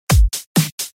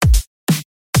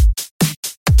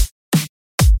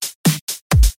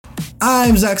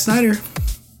I'm Zack Snyder.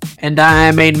 And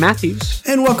I'm Aiden Matthews.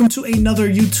 And welcome to another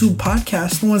YouTube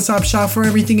podcast, the one-stop shop for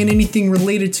everything and anything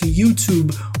related to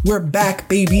YouTube. We're back,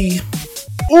 baby.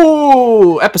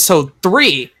 Ooh, episode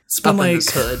 3. It's been like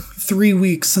 3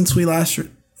 weeks since we last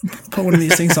put one of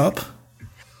these things up.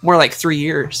 More like 3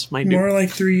 years, my dude. More like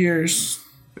 3 years.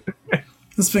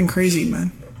 It's been crazy,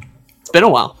 man. It's been a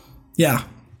while. Yeah.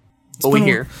 But we're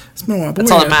here. It's been a while. But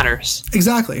that's all that matters.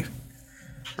 Exactly.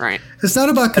 Right. It's not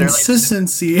about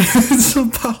consistency. It's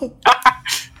about...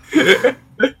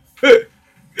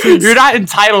 You're not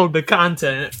entitled to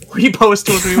content. We post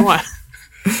what we want.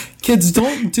 Kids,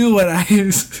 don't do what I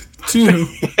do.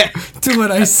 Do what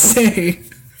I say.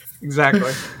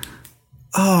 Exactly.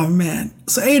 Oh, man.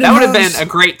 So Aiden, that would have been a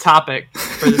great topic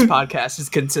for this podcast, is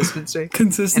consistency.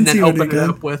 Consistency. And then open it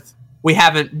up with, we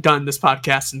haven't done this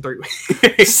podcast in 3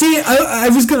 weeks. See, I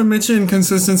was going to mention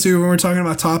consistency when we were talking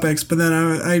about topics, but then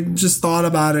I just thought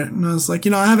about it, and I was like,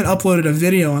 I haven't uploaded a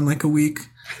video in like a week.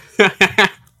 So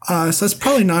that's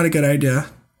probably not a good idea.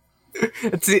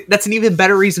 That's an even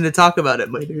better reason to talk about it,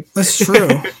 my dude. That's true.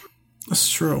 That's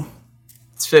true.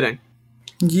 It's fitting.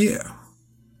 Yeah.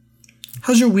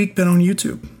 How's your week been on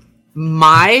YouTube?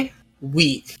 My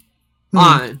week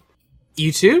on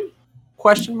YouTube?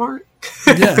 Question mark?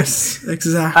 Yes,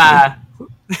 exactly.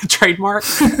 Trademark.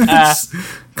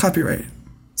 Copyright.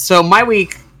 So my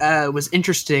week was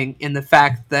interesting in the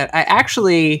fact that I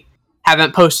actually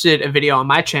haven't posted a video on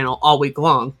my channel all week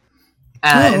long.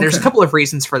 And there's a couple of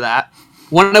reasons for that.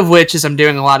 One of which is I'm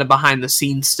doing a lot of behind the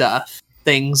scenes stuff.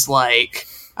 Things like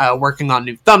working on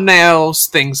new thumbnails,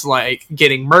 things like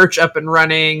getting merch up and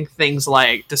running, things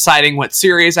like deciding what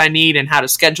series I need and how to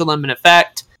schedule them in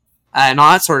effect, and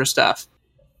all that sort of stuff.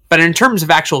 But in terms of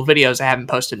actual videos, I haven't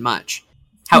posted much.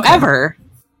 Okay. However,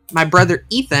 my brother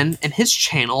Ethan and his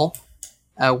channel,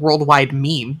 Worldwide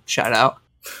Meme, shout out.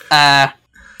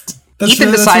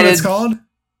 Ethan decided. That's what it's called?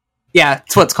 Yeah,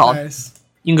 it's what it's called. Nice.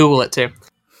 You can Google it too.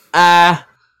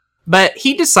 But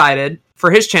he decided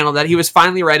for his channel that he was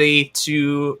finally ready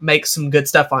to make some good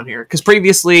stuff on here. Because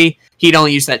previously, he'd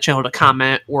only used that channel to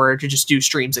comment or to just do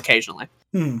streams occasionally.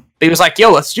 But he was like, yo,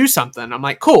 let's do something. I'm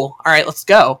like, cool. All right, let's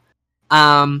go.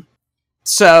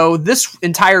 So this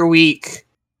entire week,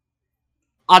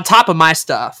 on top of my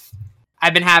stuff,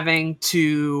 I've been having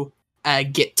to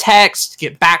get text,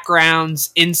 get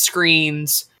backgrounds, end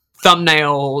screens,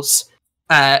 thumbnails,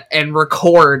 and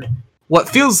record what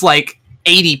feels like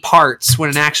 80 parts when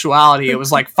in actuality it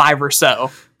was like 5 or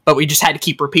so. But we just had to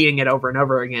keep repeating it over and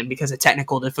over again because of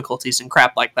technical difficulties and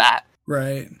crap like that.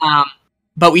 Right.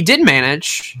 But we did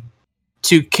manage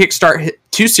to kickstart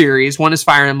 2 series. One is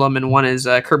Fire Emblem and one is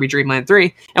Kirby Dream Land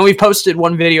 3. And we've posted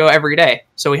one video every day.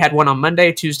 So we had one on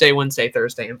Monday, Tuesday, Wednesday,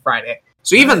 Thursday, and Friday.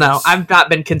 So even though I've not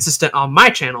been consistent on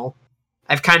my channel,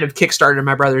 I've kind of kickstarted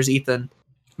my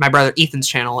brother Ethan's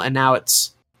channel, and now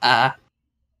it's up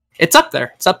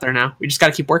there. It's up there now. We just got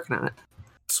to keep working on it.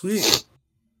 Sweet.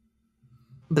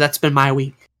 But that's been my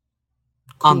week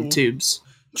on the tubes.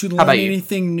 Did you learn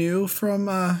anything new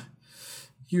from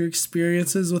your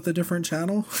experiences with a different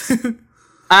channel?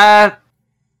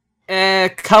 A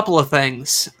couple of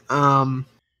things.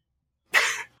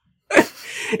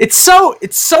 It's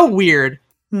so weird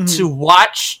to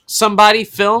watch somebody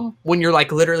film when you're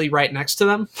like literally right next to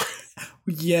them.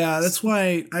 Yeah, that's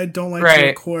why I don't like to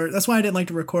record. That's why I didn't like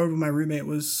to record when my roommate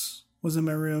was in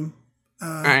my room.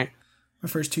 My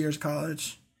first 2 years of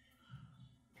college.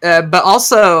 But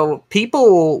also,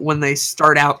 people, when they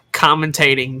start out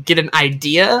commentating, get an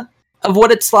idea of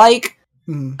what it's like.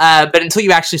 But until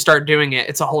you actually start doing it,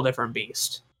 it's a whole different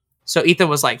beast. So Ethan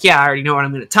was like, yeah, I already know what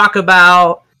I'm going to talk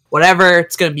about. Whatever,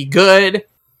 it's going to be good.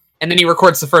 And then he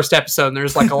records the first episode, and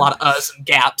there's like a lot of uhs and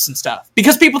gaps and stuff.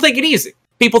 Because people think it's easy.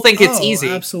 People think it's easy.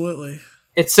 Absolutely.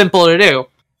 It's simple to do.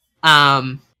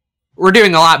 We're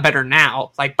doing a lot better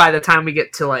now. Like, by the time we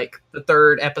get to like the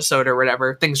 3rd episode or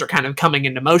whatever, things are kind of coming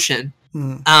into motion.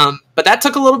 But that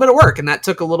took a little bit of work, and that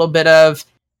took a little bit of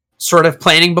sort of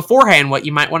planning beforehand what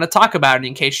you might want to talk about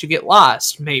in case you get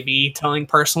lost. Maybe telling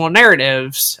personal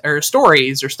narratives or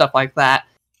stories or stuff like that.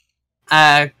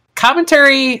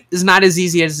 Commentary is not as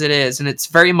easy as it is, and it's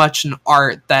very much an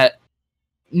art that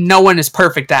no one is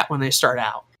perfect at when they start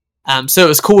out. So it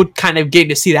was cool kind of getting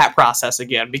to see that process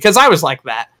again, because I was like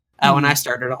that when I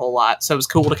started a whole lot. So it was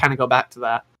cool to kind of go back to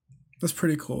that. That's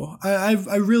pretty cool. I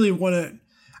really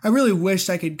wished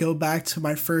I could go back to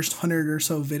my first 100 or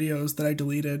so videos that I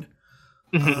deleted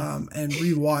and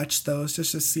rewatch those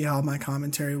just to see how my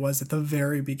commentary was at the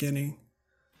very beginning.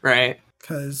 Right.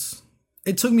 Because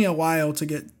it took me a while to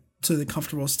get to the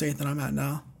comfortable state that I'm at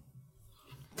now.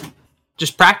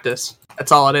 Just practice.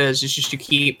 That's all it is. It's just you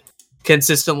keep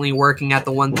consistently working at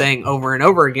the one thing over and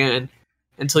over again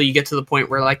until you get to the point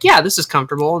where like, yeah, this is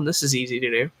comfortable and this is easy to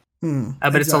do. But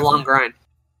exactly. It's a long grind.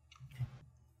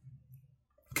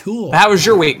 Cool. But how was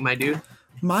your week, my dude?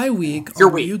 My week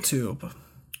on YouTube.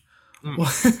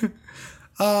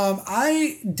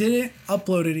 I didn't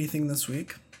upload anything this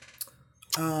week.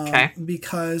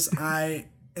 Because I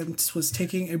was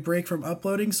taking a break from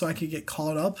uploading so I could get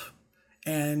caught up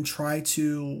and try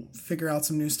to figure out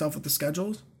some new stuff with the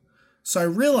schedules. So I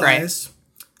realized,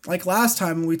 like last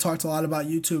time we talked a lot about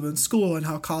YouTube in school and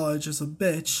how college is a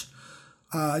bitch,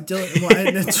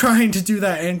 trying to do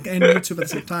that and YouTube at the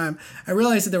same time, I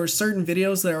realized that there were certain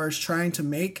videos that I was trying to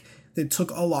make that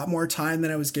took a lot more time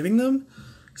than I was giving them.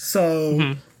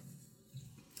 So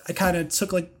I kind of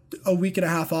took like a week and a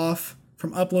half off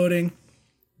from uploading.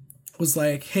 Was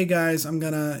like, hey guys, I'm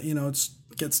gonna, just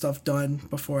get stuff done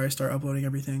before I start uploading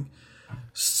everything.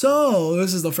 So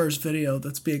this is the first video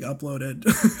that's being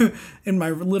uploaded in my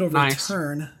little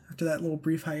return after that little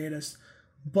brief hiatus.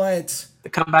 But the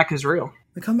comeback is real.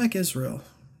 The comeback is real.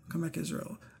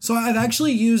 So I've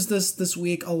actually used this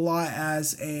week a lot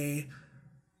as a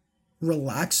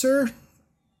relaxer.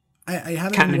 I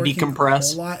haven't kind of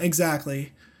decompress a lot.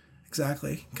 Exactly.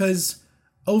 Because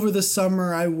over the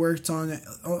summer I worked on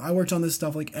this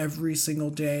stuff like every single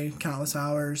day, countless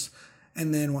hours.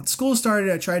 And then once school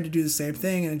started, I tried to do the same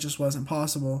thing and it just wasn't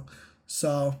possible.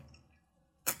 So,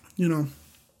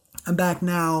 I'm back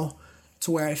now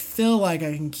to where I feel like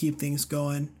I can keep things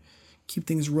going, keep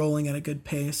things rolling at a good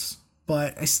pace.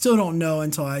 But I still don't know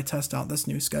until I test out this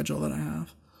new schedule that I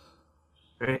have.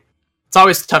 Right. It's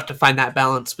always tough to find that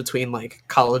balance between like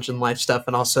college and life stuff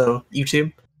and also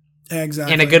YouTube.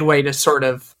 Exactly. And a good way to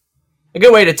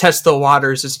test the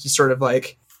waters is to sort of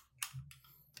like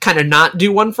kind of not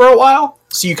do one for a while.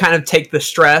 So you kind of take the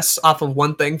stress off of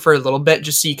one thing for a little bit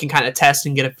just so you can kind of test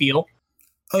and get a feel.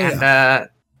 When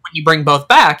you bring both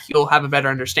back, you'll have a better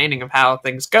understanding of how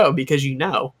things go because you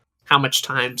know how much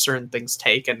time certain things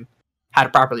take and how to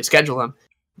properly schedule them.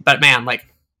 But man,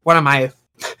 like one of my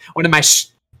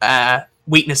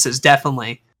weaknesses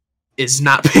definitely is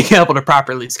not being able to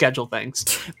properly schedule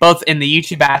things, both in the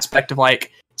YouTube aspect of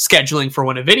like scheduling for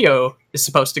when a video is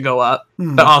supposed to go up,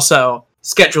 but also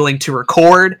scheduling to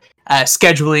record,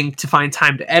 scheduling to find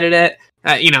time to edit it,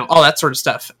 all that sort of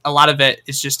stuff. A lot of it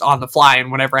is just on the fly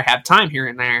and whenever I have time here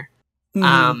and there.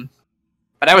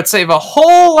 But I would save a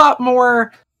whole lot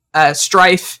more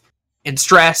strife and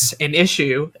stress and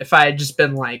issue if I had just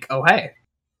been like, oh, hey,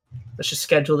 let's just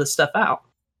schedule this stuff out.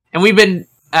 And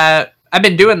I've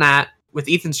been doing that with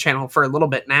Ethan's channel for a little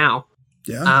bit now.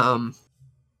 Yeah.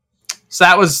 So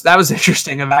that was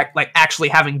interesting of actually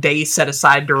having days set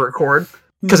aside to record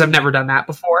because I've never done that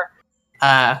before.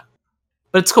 But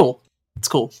it's cool. It's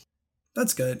cool.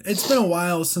 That's good. It's been a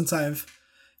while since I've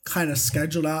kind of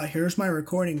scheduled out, here's my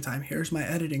recording time, here's my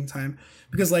editing time.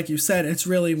 Because like you said, it's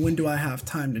really when do I have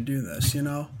time to do this,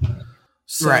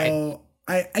 So right.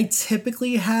 I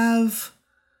typically have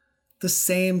the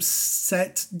same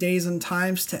set days and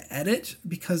times to edit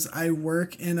because I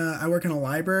work in a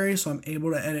library, so I'm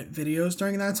able to edit videos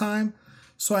during that time.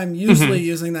 So I'm usually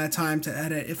using that time to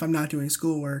edit if I'm not doing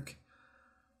schoolwork.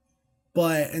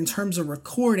 But in terms of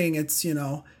recording, it's,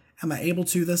 am I able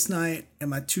to this night?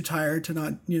 Am I too tired to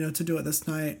not, to do it this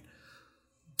night?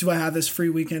 Do I have this free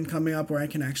weekend coming up where I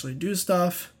can actually do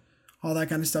stuff? All that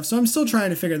kind of stuff. So I'm still trying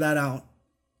to figure that out.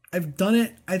 I've done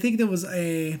it. I think there was like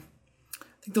a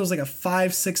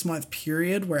 5-6 month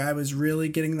period where I was really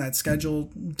getting that schedule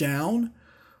down,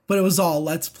 but it was all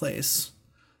Let's Plays.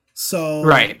 So,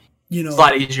 right. It's a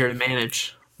lot easier to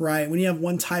manage. Right. When you have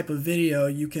one type of video,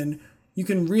 you can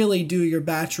really do your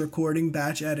batch recording,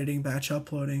 batch editing, batch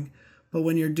uploading. But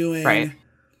when you're doing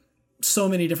so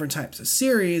many different types of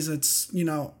series, it's,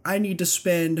 I need to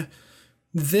spend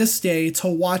this day to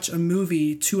watch a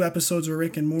movie, 2 episodes of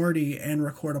Rick and Morty, and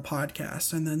record a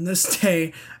podcast. And then this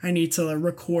day I need to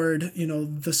record,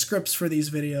 the scripts for these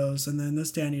videos. And then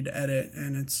this day I need to edit.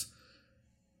 And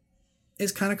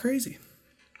it's kind of crazy.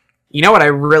 You know what I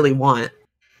really want?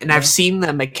 And I've seen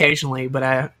them occasionally, but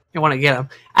I want to get them.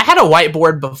 I had a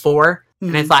whiteboard before,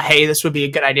 and I thought, hey, this would be a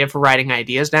good idea for writing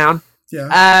ideas down.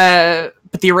 Yeah.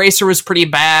 But the eraser was pretty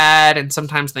bad, and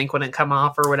sometimes the ink wouldn't come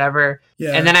off or whatever.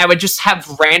 Yeah. And then I would just have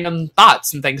random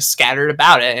thoughts and things scattered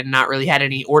about it, and not really had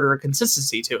any order or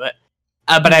consistency to it.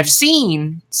 But I've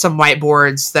seen some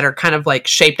whiteboards that are kind of like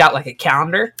shaped out like a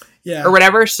calendar, or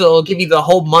whatever. So it'll give you the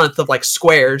whole month of like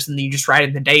squares, and then you just write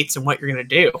in the dates and what you're gonna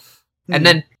do. And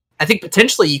then I think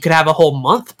potentially you could have a whole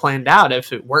month planned out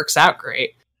if it works out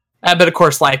great. But of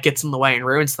course, life gets in the way and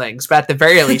ruins things. But at the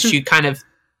very least, you kind of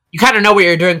know what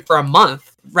you're doing for a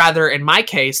month, rather in my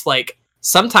case, like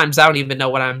sometimes I don't even know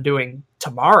what I'm doing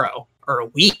tomorrow or a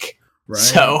week. Right.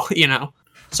 So,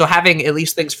 so having at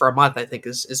least things for a month, I think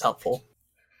is helpful.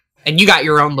 And you got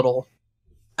your own little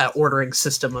ordering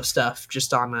system of stuff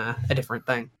just on a different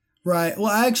thing. Right. Well,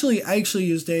 I actually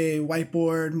used a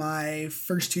whiteboard my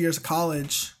first 2 years of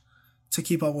college to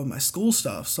keep up with my school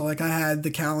stuff. So like I had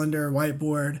the calendar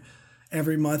whiteboard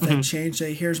every month. I changed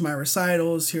it. Here's my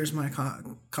recitals. Here's my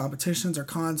competitions or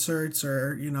concerts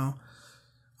or,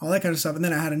 all that kind of stuff. And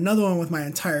then I had another one with my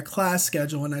entire class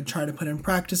schedule, and I'd try to put in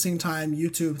practicing time,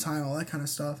 YouTube time, all that kind of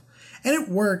stuff. And it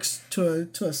works to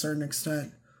a certain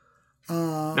extent.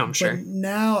 No, I'm sure. But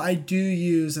now I do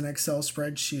use an Excel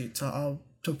spreadsheet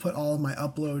to put all of my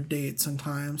upload dates and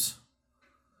times.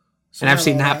 So and I've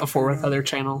seen that before with other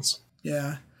channels.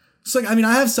 Yeah. So, I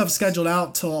have stuff scheduled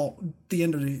out till the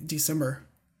end of December.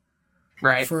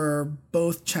 Right. For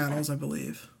both channels, I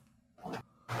believe.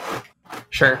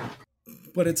 Sure.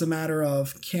 But it's a matter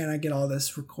of, can I get all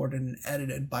this recorded and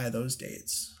edited by those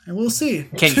dates? And we'll see.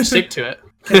 Can you stick to it?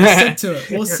 Can I stick to it?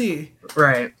 We'll see.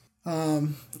 Right.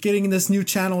 Getting this new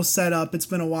channel set up, it's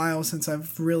been a while since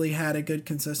I've really had a good,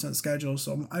 consistent schedule.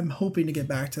 So I'm hoping to get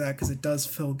back to that because it does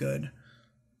feel good.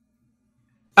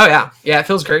 Oh, yeah. Yeah, it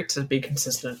feels great to be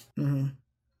consistent. Mm-hmm.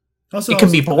 Also, it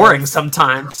can be boring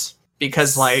sometimes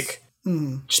because,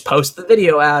 just post the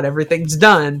video out, everything's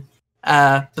done.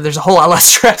 But there's a whole lot less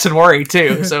stress and worry,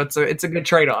 too. So it's a good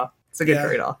trade-off. It's a good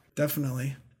trade-off.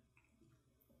 Definitely.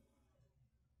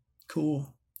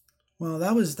 Cool. Well,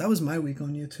 that was my week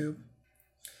on YouTube.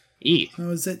 So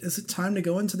is it time to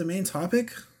go into the main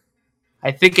topic?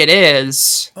 I think it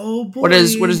is. Oh boy. What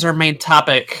is our main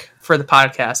topic for the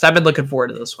podcast? I've been looking forward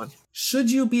to this one. Should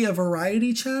you be a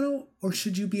variety channel or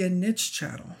should you be a niche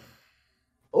channel?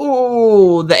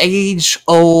 Oh, the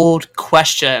age-old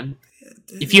question.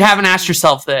 If you haven't asked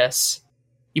yourself this,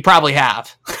 you probably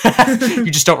have. You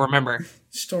just don't remember.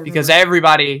 Because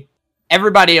everybody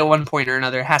at one point or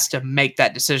another has to make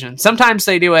that decision. Sometimes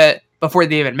they do it before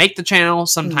they even make the channel.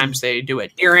 Sometimes they do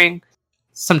it during.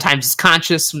 Sometimes it's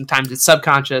conscious. Sometimes it's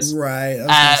subconscious. Right. I was going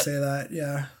to say that.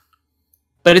 Yeah.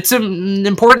 But it's an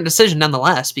important decision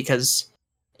nonetheless because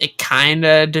it kind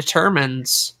of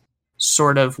determines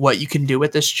sort of what you can do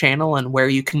with this channel and where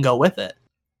you can go with it.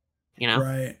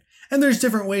 Right. And there's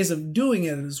different ways of doing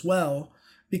it as well.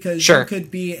 Because you could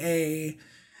be a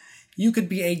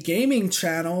gaming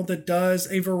channel that does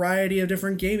a variety of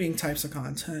different gaming types of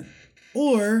content.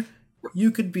 Or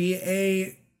you could be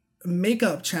a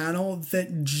makeup channel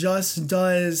that just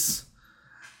does...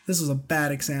 This was a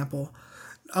bad example.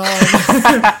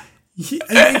 Okay,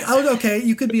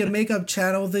 you could be a makeup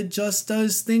channel that just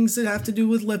does things that have to do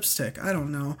with lipstick. I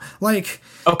don't know. It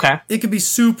could be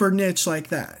super niche like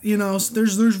that. So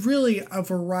there's really a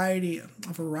variety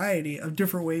of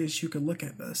different ways you could look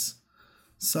at this.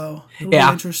 So it'll be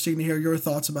interesting to hear your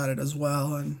thoughts about it as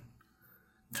well and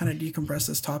kind of decompress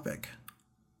this topic.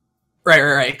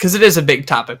 Right. Because it is a big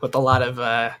topic with a lot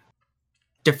of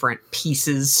different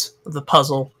pieces of the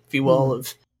puzzle, if you will,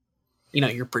 of,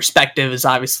 your perspective is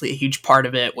obviously a huge part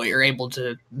of it. What you're able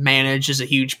to manage is a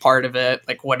huge part of it.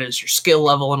 Like, what is your skill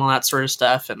level and all that sort of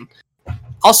stuff. And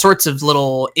all sorts of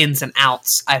little ins and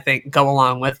outs, I think, go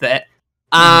along with it.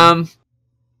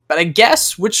 But I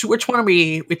guess, which one are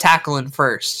we tackling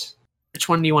first? Which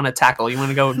one do you want to tackle? You want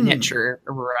to go niche or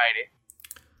variety?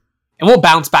 And we'll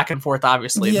bounce back and forth,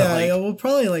 obviously. Yeah, we'll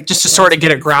probably just to sort of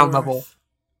get a ground level.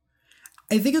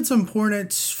 I think it's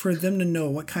important for them to know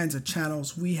what kinds of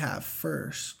channels we have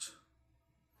first.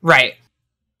 Right.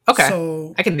 Okay.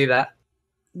 So I can do that.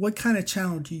 What kind of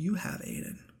channel do you have,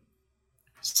 Aiden?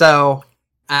 So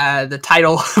the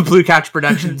title of Blue Couch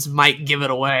Productions might give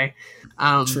it away.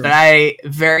 But I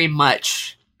very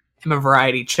much am a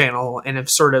variety channel and have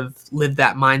sort of lived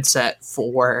that mindset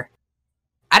for,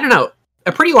 I don't know,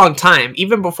 a pretty long time.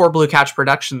 Even before Blue Couch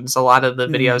Productions, a lot of the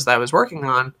videos that I was working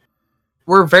on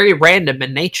were very random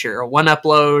in nature. One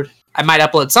upload, I might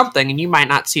upload something and you might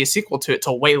not see a sequel to it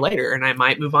till way later and I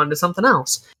might move on to something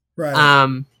else.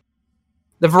 Right.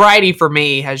 The variety for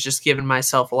me has just given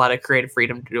myself a lot of creative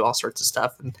freedom to do all sorts of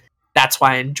stuff, and that's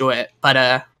why I enjoy it.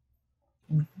 But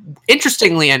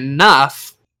interestingly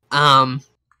enough,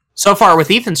 so far with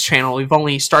Ethan's channel, we've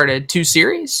only started 2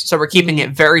 series, so we're keeping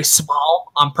it very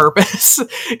small on purpose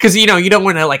because you don't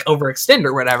want to overextend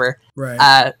or whatever.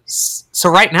 Right. So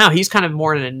right now he's kind of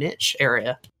more in a niche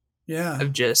area. Yeah.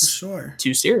 Of just for sure.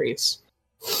 2 series.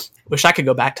 Wish I could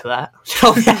go back to that.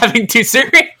 Only having 2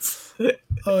 series.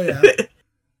 Oh yeah.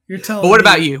 You're telling. But what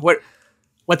about you?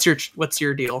 What's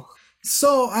your deal?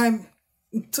 So I'm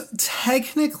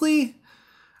technically.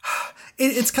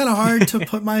 it's kind of hard to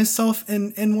put myself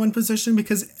in one position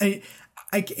because I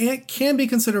can be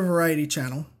considered a variety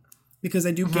channel because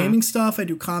I do gaming stuff, I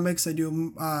do comics, I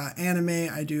do anime,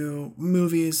 I do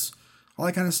movies, all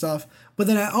that kind of stuff. But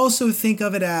then I also think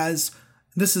of it as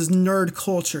this is nerd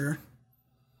culture,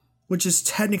 which is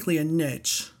technically a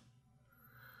niche.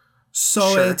 So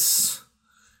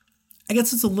I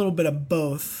guess it's a little bit of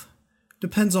both.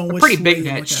 Depends on which pretty way big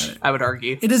you niche, look at it. I would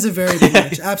argue. It is a very big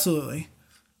niche, absolutely.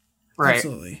 Right.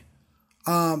 Absolutely.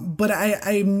 But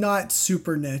I'm not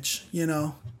super niche,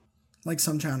 like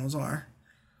some channels are.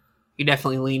 You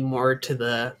definitely lean more to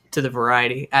the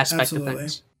variety aspect of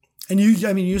things. And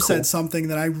you said something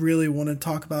that I really want to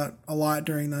talk about a lot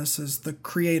during this is the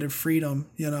creative freedom,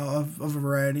 of a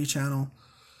variety channel.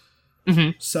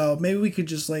 Mm-hmm. So maybe we could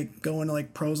just go into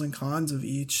pros and cons of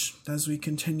each as we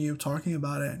continue talking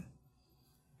about it.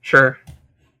 Sure.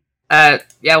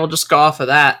 We'll just go off of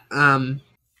that.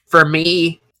 For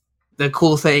me, the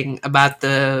cool thing about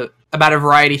a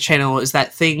variety channel is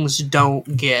that things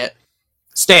don't get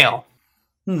stale.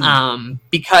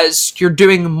 Because you're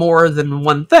doing more than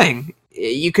one thing.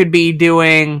 You could be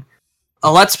doing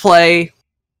a Let's Play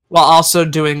while also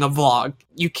doing a vlog.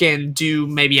 You can do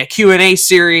maybe a Q&A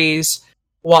series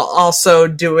while also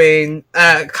doing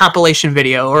a compilation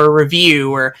video or a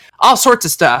review or all sorts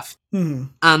of stuff.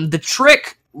 The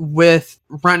trick with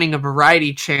running a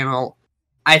variety channel,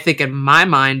 I think in my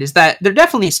mind, is that there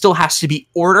definitely still has to be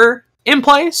order in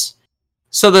place.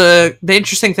 So the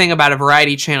interesting thing about a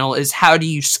variety channel is how do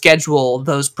you schedule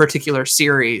those particular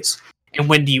series and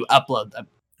when do you upload them?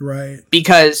 Right.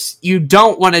 Because you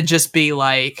don't want to just be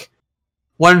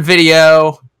one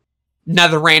video,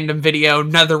 another random video,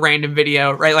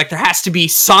 right? There has to be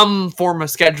some form of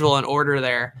schedule and order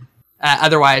there.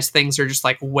 Otherwise, things are just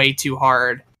way too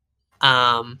hard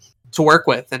to work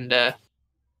with and to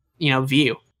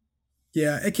view.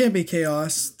 Yeah, it can be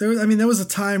chaos. There was a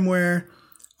time where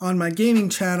on my gaming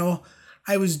channel,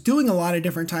 I was doing a lot of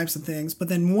different types of things, but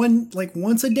then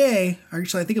once a day,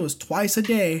 actually I think it was twice a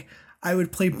day, I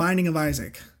would play Binding of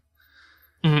Isaac.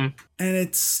 Mm-hmm. And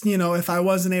it's, if I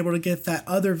wasn't able to get that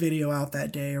other video out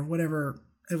that day or whatever,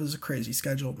 it was a crazy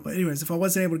schedule. But anyways, if I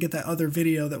wasn't able to get that other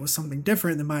video that was something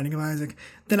different than Binding of Isaac,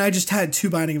 then I just had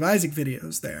 2 Binding of Isaac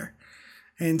videos there.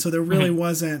 And so there really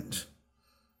wasn't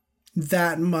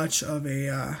that much of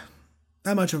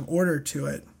order to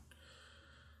it.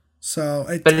 So,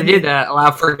 it did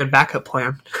allow for a good backup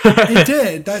plan. It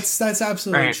did. That's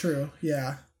absolutely true.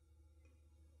 Yeah,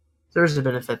 there's a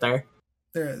benefit there.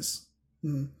 There is,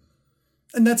 and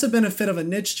that's a benefit of a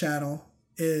niche channel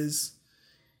is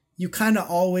you kind of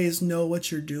always know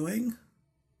what you're doing.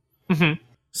 Mm-hmm.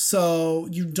 So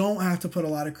you don't have to put a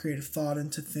lot of creative thought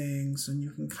into things, and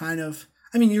you can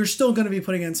you're still going to be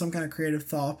putting in some kind of creative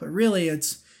thought, but really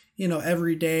it's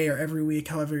every day or every week,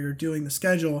 however you're doing the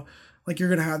schedule. You're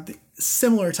going to have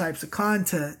similar types of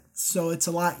content, so it's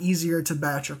a lot easier to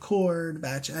batch record,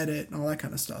 batch edit, and all that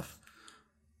kind of stuff.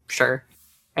 Sure.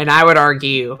 And I would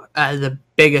argue the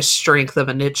biggest strength of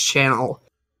a niche channel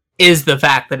is the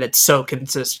fact that it's so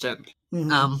consistent.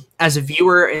 Mm-hmm. As a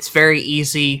viewer, it's very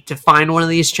easy to find one of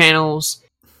these channels,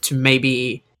 to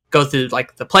maybe go through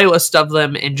the playlist of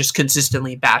them and just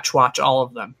consistently batch watch all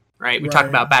of them, right? We talk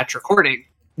about batch recording.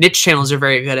 Niche channels are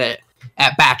very good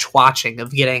at batch watching,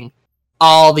 of getting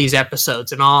all these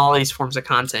episodes and all these forms of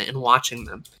content and watching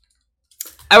them.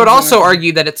 I would also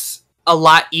argue that it's a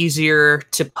lot easier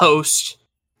to post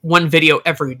one video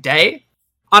every day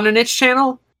on a niche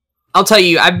channel. I'll tell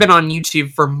you, I've been on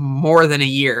YouTube for more than a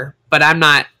year, but I'm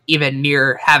not even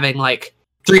near having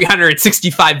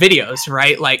 365 videos,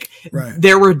 right?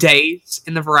 There were days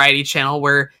in the variety channel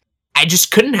where I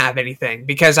just couldn't have anything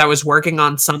because I was working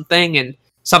on something and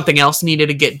something else needed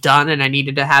to get done and I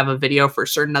needed to have a video for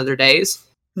certain other days.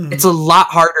 Mm-hmm. It's a lot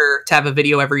harder to have a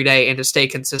video every day and to stay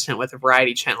consistent with a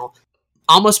variety channel,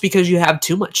 almost because you have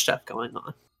too much stuff going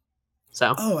on.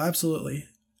 So. Oh, absolutely.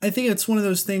 I think it's one of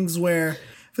those things where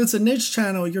if it's a niche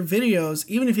channel, your videos,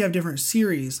 even if you have different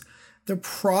series, they're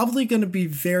probably going to be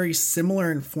very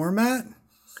similar in format.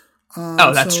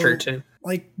 That's true too.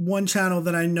 One channel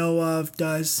that I know of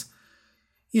does,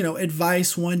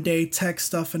 advice one day, tech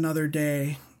stuff another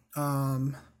day.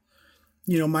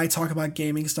 Might talk about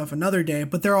gaming stuff another day,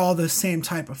 but they're all the same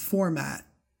type of format.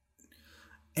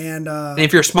 And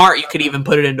if you're smart, you could even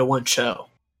put it into one show,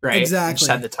 right? Exactly.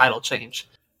 Just have the title change.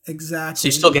 Exactly. So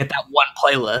you still get that one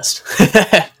playlist.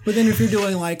 But then if you're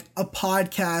doing a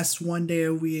podcast one day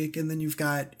a week, and then you've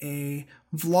got a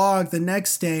vlog the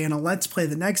next day and a Let's Play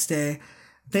the next day,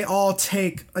 they all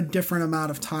take a different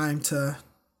amount of time to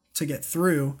get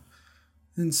through.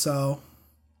 And so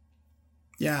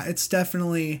Yeah, it's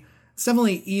definitely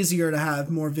easier to have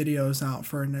more videos out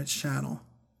for a niche channel.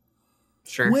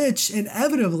 Sure. Which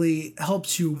inevitably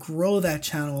helps you grow that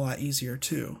channel a lot easier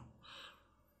too.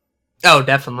 Oh,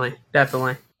 definitely.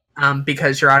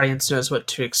 Because your audience knows what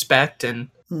to expect and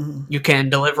you can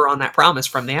deliver on that promise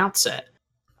from the outset.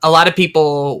 A lot of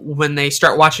people, when they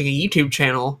start watching a YouTube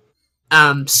channel,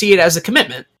 see it as a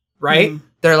commitment, right?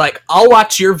 They're like, I'll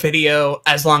watch your video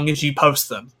as long as you post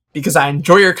them because I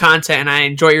enjoy your content and I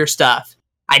enjoy your stuff.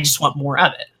 I just want more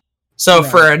of it. So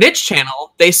for a niche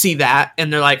channel, they see that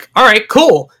and they're like, all right,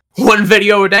 cool. 1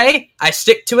 video a day. I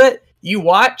stick to it. You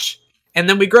watch. And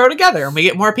then we grow together and we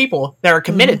get more people that are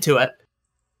committed to it.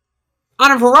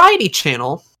 On a variety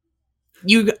channel,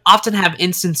 you often have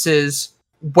instances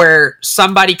where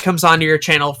somebody comes onto your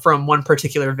channel from one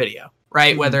particular video,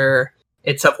 right? Whether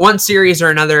it's of one series or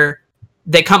another,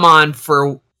 they come on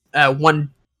for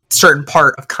one certain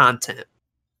part of content.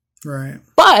 Right.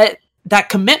 But that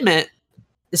commitment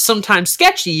is sometimes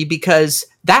sketchy because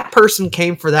that person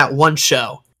came for that one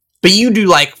show, but you do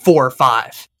like 4 or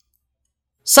 5.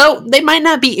 So they might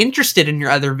not be interested in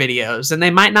your other videos and they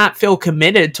might not feel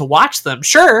committed to watch them.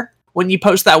 Sure, when you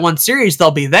post that one series,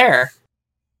 they'll be there.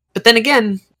 But then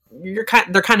again, they're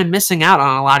kind of missing out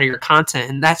on a lot of your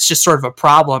content. And that's just sort of a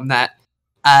problem that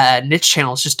niche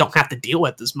channels just don't have to deal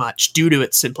with as much due to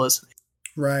its simplicity.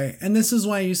 Right. And this is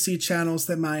why you see channels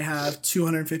that might have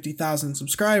 250,000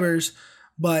 subscribers,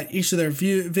 but each of their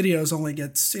videos only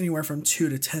gets anywhere from 2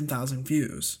 to 10,000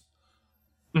 views.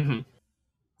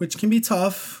 Which can be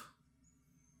tough.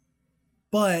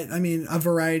 But, I mean, a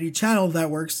variety channel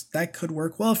that could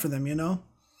work well for them, you know?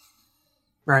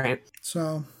 Right.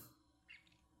 So,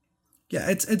 yeah,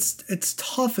 it's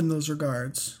tough in those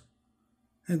regards.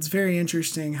 It's very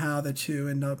interesting how the two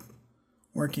end up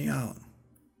working out.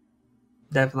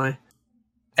 Definitely.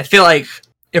 I feel like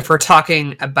if we're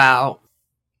talking about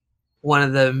one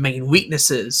of the main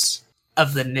weaknesses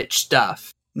of the niche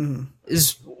stuff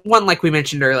is one, like we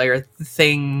mentioned earlier,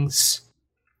 things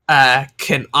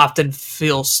can often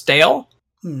feel stale.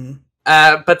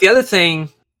 But the other thing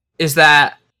is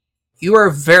that you are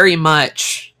very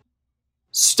much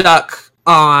stuck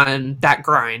on that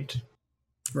grind.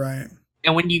 Right.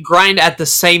 And when you grind at the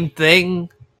same thing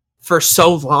for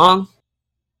so long,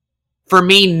 for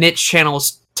me, niche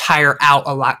channels tire out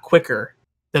a lot quicker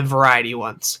than variety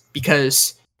ones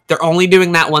because they're only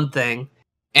doing that one thing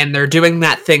and they're doing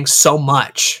that thing so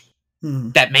much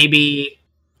that maybe,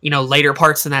 later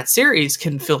parts in that series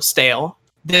can feel stale.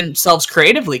 Themselves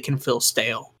creatively can feel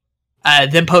stale.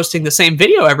 Them posting the same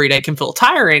video every day can feel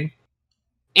tiring.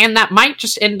 And that might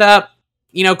just end up,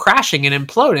 crashing and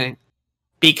imploding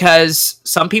because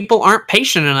some people aren't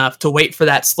patient enough to wait for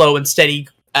that slow and steady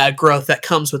growth that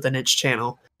comes with a niche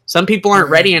channel. Some people aren't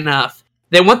ready enough.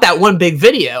 They want that one big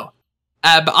video.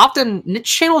 But often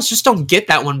niche channels just don't get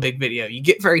that one big video. You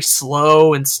get very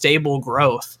slow and stable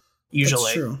growth, usually.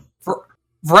 That's true. For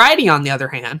variety, on the other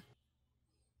hand,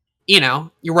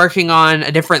 you're working on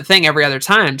a different thing every other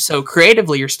time. So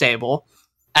creatively, you're stable.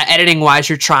 Editing-wise,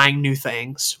 you're trying new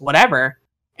things, whatever.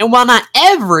 And while not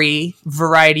every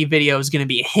variety video is going to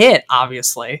be a hit,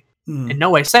 obviously, in no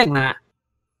way saying that,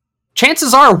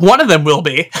 chances are one of them will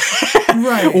be.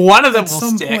 Right. One of them At will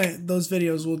some stick. point, those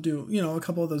videos will do, a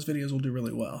couple of those videos will do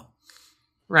really well.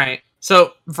 Right.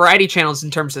 So variety channels,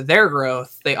 in terms of their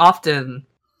growth, they often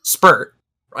spurt,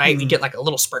 right? You get like a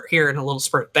little spurt here and a little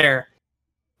spurt there.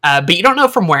 But you don't know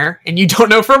from where, and you don't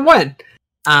know from when.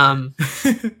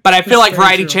 But I feel like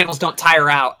variety channels don't tire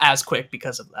out as quick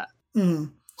because of that.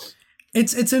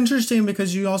 It's interesting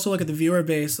because you also look at the viewer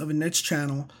base of a niche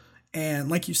channel. And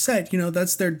like you said,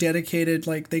 that's their dedicated,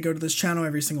 like they go to this channel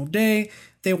every single day.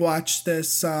 They watch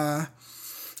this.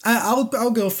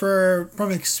 I'll go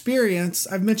from experience.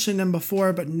 I've mentioned him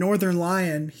before, but Northern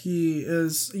Lion, he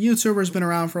is a YouTuber, has been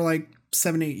around for like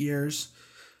 7-8 years.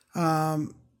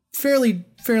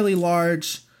 Fairly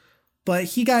large, but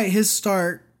he got his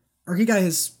start, or he got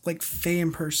his like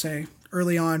fame per se,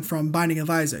 early on from Binding of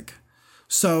Isaac.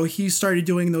 So he started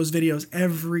doing those videos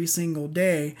every single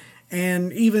day.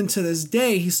 And even to this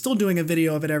day, he's still doing a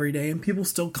video of it every day, and people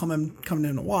still coming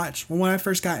in to watch. Well, when I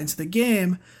first got into the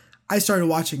game, I started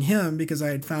watching him because I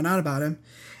had found out about him,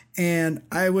 and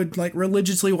I would like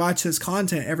religiously watch his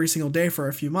content every single day for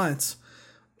a few months.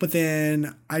 But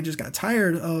then I just got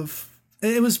tired of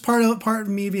it. Was part of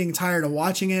me being tired of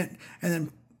watching it, and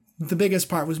then the biggest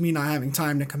part was me not having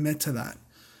time to commit to that.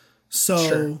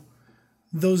 So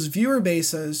those viewer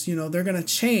bases, they're gonna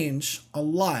change a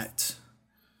lot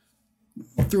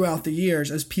throughout the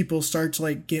years as people start to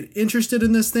like get interested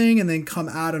in this thing and then come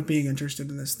out of being interested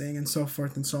in this thing and so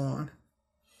forth and so on.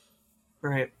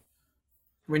 Right.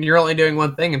 When you're only doing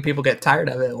one thing and people get tired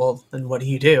of it, well, then what do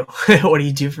you do? What do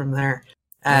you do from there?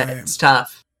 Right. It's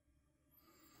tough.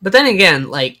 But then again,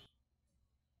 like,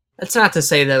 that's not to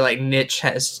say that, like, niche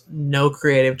has no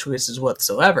creative choices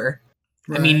whatsoever.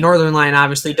 Right. I mean, Northernlion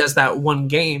obviously does that one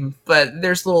game, but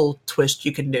there's little twists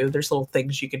you can do. There's little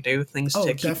things you can do, things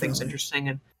to keep things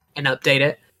interesting and update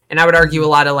it. And I would argue a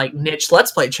lot of, like, niche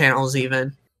Let's Play channels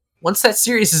even, once that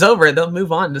series is over, they'll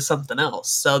move on to something else.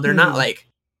 So they're not, like,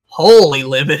 wholly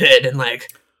limited and,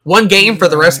 like, one game for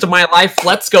the rest of my life,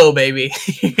 let's go, baby.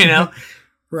 You know?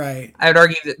 Right. I would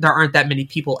argue that there aren't that many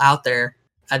people out there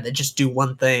that just do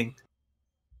one thing.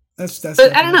 That's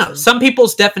but I don't know. True. Some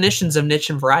people's definitions of niche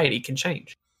and variety can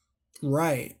change.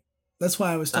 Right. That's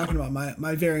why I was talking about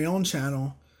my very own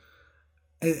channel.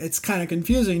 It's kind of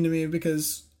confusing to me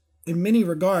because in many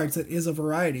regards, it is a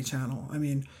variety channel. I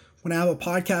mean, when I have a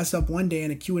podcast up one day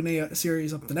and a Q&A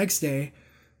series up the next day,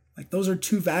 like, those are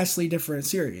two vastly different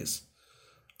series.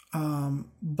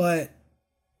 But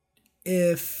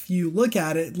if you look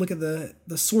at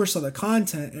the source of the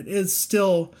content, it is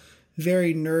still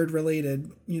very nerd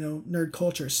related, nerd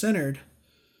culture centered.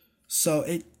 So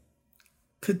it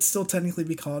could still technically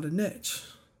be called a niche.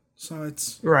 So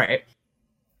it's right.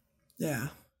 Yeah.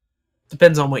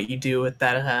 Depends on what you do with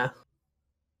that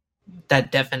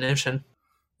definition.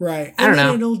 Right. I don't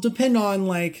know. It'll depend on,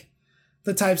 like,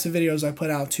 the types of videos I put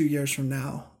out 2 years from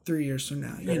now, 3 years from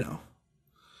now, you know.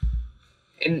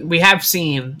 And we have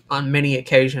seen on many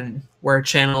occasions where a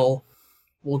channel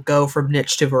will go from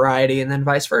niche to variety and then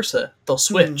vice versa. They'll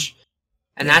switch.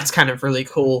 And that's kind of really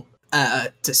cool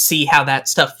to see how that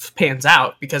stuff pans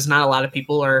out, because not a lot of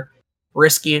people are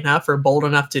risky enough or bold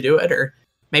enough to do it, or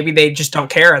maybe they just don't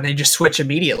care and they just switch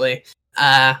immediately.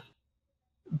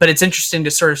 But it's interesting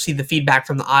to sort of see the feedback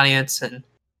from the audience, and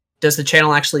does the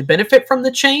channel actually benefit from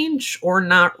the change or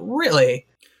not really?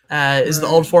 Is the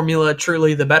old formula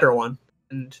truly the better one?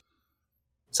 And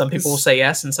some people will say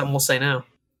yes, and some will say no.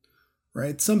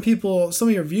 Right. Some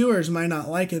of your viewers might not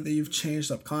like it that you've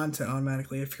changed up content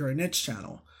automatically if you're a niche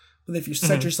channel. But if you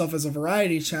set yourself as a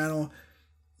variety channel,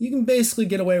 you can basically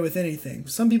get away with anything.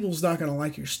 Some people's not going to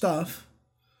like your stuff.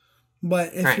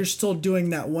 But if you're still doing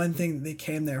that one thing that they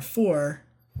came there for,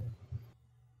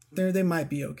 they might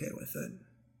be okay with it.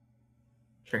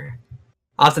 Sure.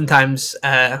 Oftentimes,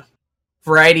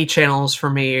 variety channels for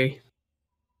me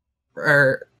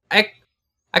are...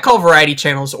 I call variety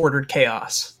channels ordered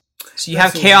chaos. So you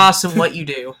have chaos in what you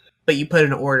do, but you put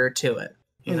an order to it,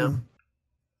 you know?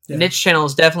 Yeah. Niche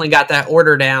channels definitely got that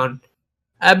order down.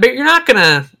 But you're not going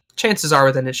to... Chances are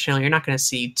with a niche channel, you're not going to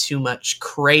see too much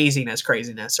craziness,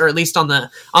 or at least on the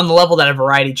level that a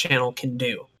variety channel can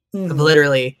do. Of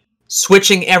literally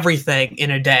switching everything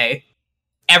in a day.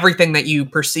 Everything that you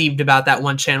perceived about that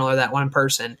one channel or that one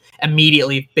person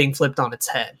immediately being flipped on its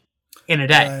head in a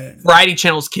day. Right. Variety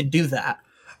channels can do that.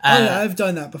 I've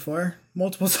done that before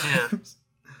multiple times.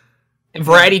 Yeah. And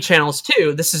variety channels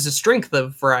too. This is the strength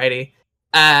of variety.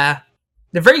 They're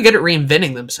very good at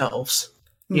reinventing themselves.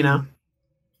 You know,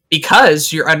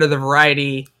 because you're under the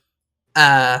variety.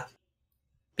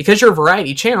 Because you're a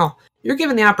variety channel, you're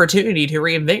given the opportunity to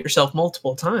reinvent yourself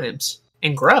multiple times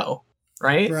and grow.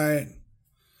 Right. Right.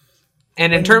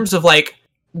 And in terms of, like,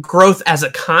 growth as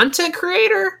a content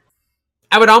creator,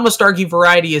 I would almost argue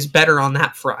variety is better on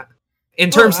that front. In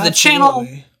terms of the channel,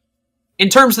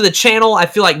 I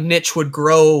feel like niche would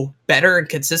grow better and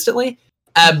consistently.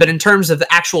 But in terms of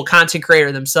the actual content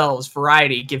creator themselves,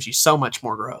 variety gives you so much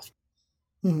more growth.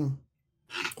 Mm-hmm.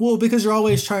 Well, because you're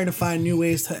always trying to find new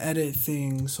ways to edit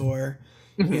things, or,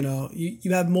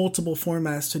 you have multiple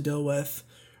formats to deal with,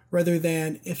 rather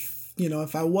than if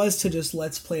I was to just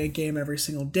let's play a game every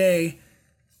single day,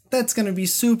 that's going to be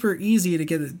super easy to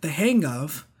get the hang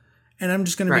of, and I'm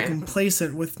just going to be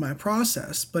complacent with my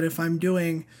process. But if I'm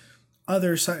doing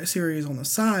other series on the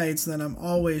sides, then I'm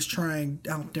always trying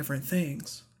out different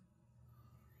things.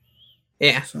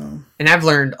 Yeah. And I've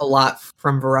learned a lot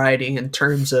from variety in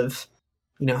terms of,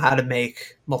 how to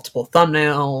make multiple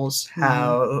thumbnails,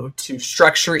 how to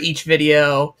structure each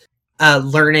video,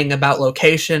 learning about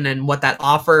location and what that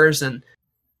offers, and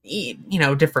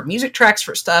different music tracks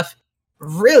for stuff.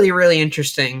 Really, really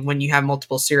interesting when you have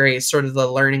multiple series, sort of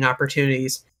the learning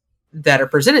opportunities that are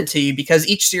presented to you, because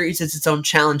each series is its own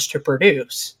challenge to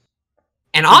produce.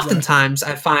 And oftentimes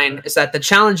I find is that the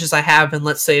challenges I have in,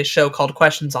 let's say, a show called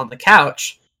Questions on the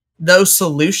Couch, those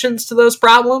solutions to those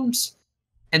problems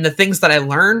and the things that I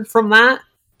learn from that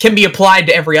can be applied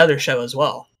to every other show as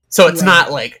well. So it's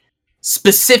not like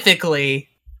specifically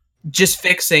just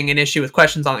fixing an issue with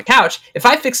Questions on the Couch. If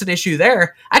I fix an issue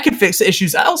there, I can fix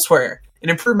issues elsewhere and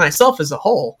improve myself as a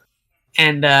whole.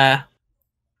 And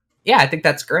yeah, I think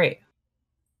that's great.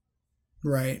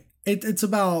 Right. It's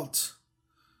about,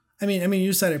 I mean,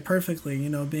 you said it perfectly, you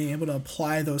know, being able to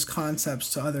apply those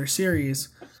concepts to other series.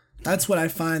 That's what I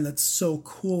find that's so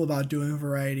cool about doing a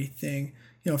variety thing,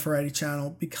 you know, variety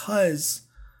channel, because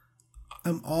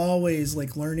I'm always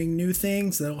like learning new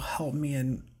things that'll help me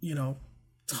in, you know,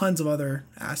 tons of other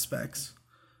aspects.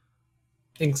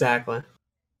 Exactly.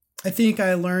 I think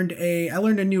I learned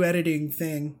a new editing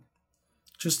thing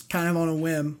just kind of on a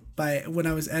whim by when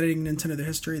I was editing Nintendo the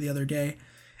History the other day,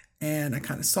 and I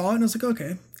kind of saw it and I was like,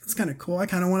 okay, it's kind of cool. I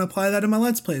kind of want to apply that in my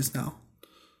Let's Plays now.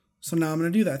 So now I'm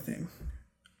going to do that thing.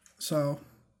 So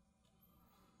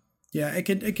yeah, it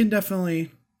can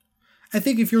definitely, I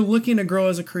think if you're looking to grow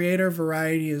as a creator,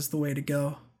 variety is the way to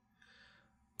go.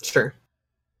 Sure.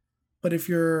 But if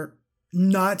you're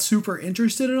not super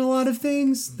interested in a lot of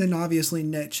things, then obviously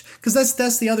niche. Because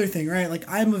that's the other thing, right? Like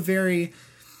I'm a very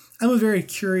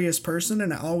curious person,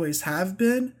 and I always have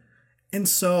been. And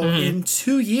so in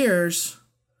 2 years,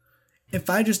 if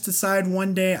I just decide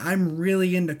one day I'm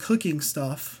really into cooking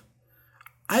stuff,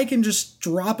 I can just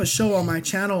drop a show on my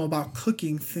channel about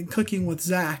cooking with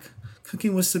Zach,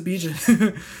 cooking with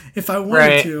Sabijin, if I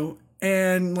wanted to.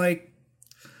 And like,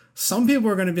 some people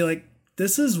are going to be like,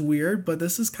 this is weird, but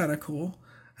this is kind of cool.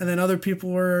 And then other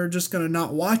people are just going to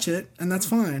not watch it, and that's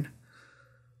fine.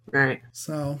 Right.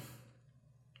 So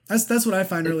that's what I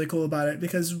find really cool about it,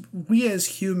 because we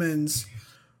as humans,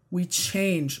 we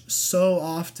change so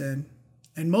often,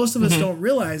 and most of us don't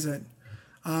realize it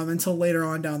until later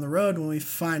on down the road when we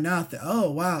find out that, oh,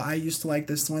 wow, I used to like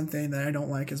this one thing that I don't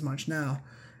like as much now.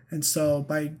 And so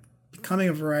by becoming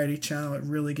a variety channel, it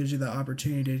really gives you the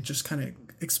opportunity to just kind of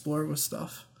explore with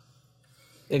stuff.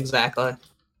 Exactly.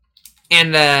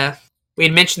 And we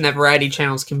had mentioned that variety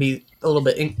channels can be a little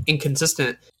bit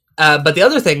inconsistent. But the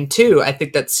other thing, too, I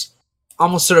think that's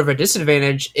almost sort of a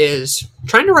disadvantage is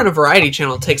trying to run a variety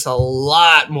channel takes a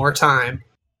lot more time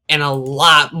and a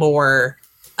lot more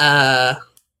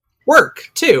work,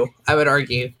 too, I would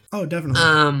argue. Oh, definitely.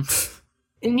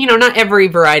 And, you know, not every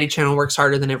variety channel works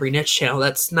harder than every niche channel.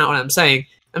 That's not what I'm saying.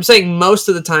 I'm saying most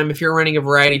of the time, if you're running a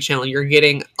variety channel, you're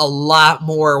getting a lot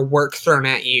more work thrown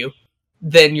at you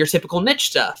than your typical niche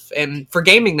stuff. And for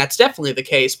gaming, that's definitely the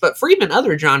case. But for even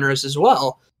other genres as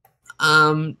well,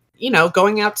 you know,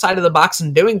 going outside of the box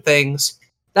and doing things,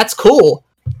 that's cool.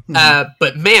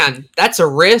 But man, that's a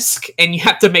risk, and you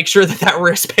have to make sure that that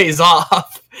risk pays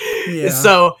off. Yeah.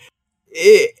 So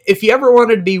if you ever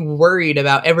wanted to be worried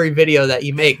about every video that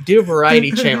you make, do a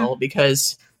variety channel,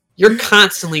 because you're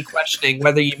constantly questioning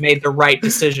whether you made the right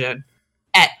decision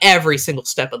at every single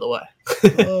step of the way.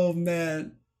 Oh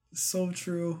man, so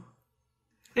true.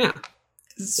 Yeah.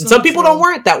 So some people don't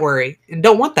want that worry and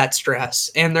don't want that stress.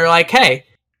 And they're like, hey,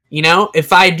 you know,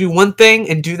 if I do one thing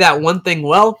and do that one thing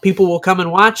well, people will come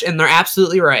and watch, and they're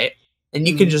absolutely right. And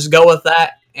you can just go with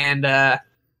that and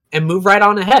move right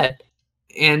on ahead.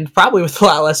 And probably with a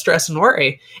lot less stress and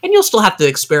worry. And you'll still have to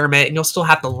experiment, and you'll still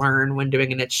have to learn when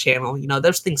doing a niche channel. You know,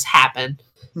 those things happen.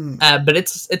 But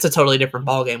it's a totally different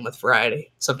ballgame with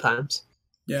variety sometimes.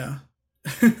 Yeah.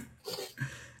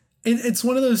 It's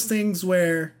one of those things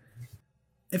where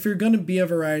if you're going to be a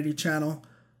variety channel,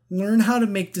 learn how to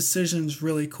make decisions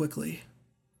really quickly.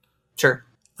 Sure.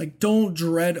 Like, don't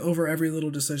dread over every little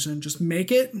decision. Just make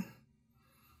it,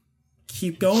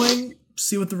 keep going,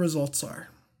 see what the results are.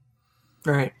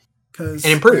 Right. And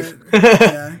improve.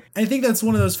 Yeah. I think that's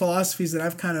one of those philosophies that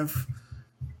I've kind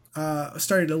of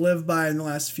started to live by in the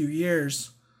last few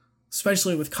years,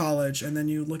 especially with college. And then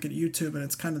you look at YouTube and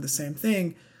it's kind of the same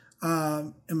thing.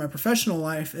 In my professional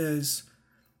life is,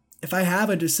 if I have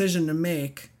a decision to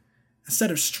make, instead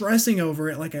of stressing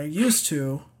over it like I used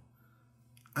to,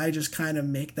 I just kind of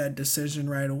make that decision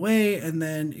right away. And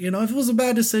then, you know, if it was a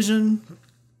bad decision,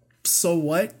 so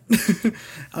what?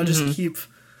 I'll just keep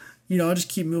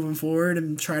moving forward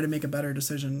and try to make a better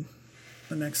decision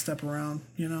the next step around,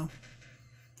 you know?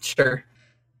 Sure.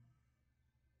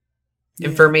 Yeah.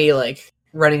 And for me, like,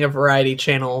 running a variety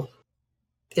channel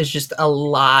is just a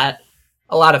lot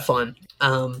of fun.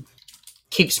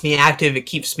 Keeps me active, it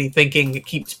keeps me thinking, it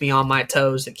keeps me on my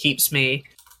toes, it keeps me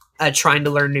trying to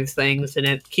learn new things, and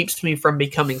it keeps me from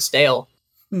becoming stale.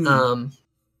 But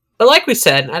like we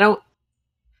said, I don't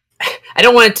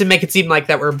want it to make it seem like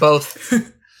that we're both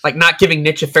like not giving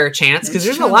niche a fair chance, because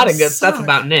there's a lot of good stuff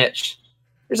about niche.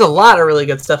 There's a lot of really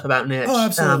good stuff about niche. Oh,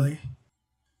 absolutely.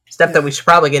 Stuff that we should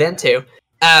probably get into.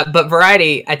 But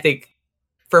variety, I think,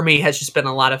 for me, has just been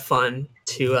a lot of fun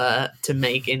to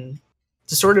make and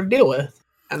to sort of deal with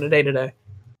on a day-to-day.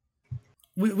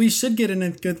 we should get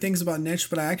into good things about niche,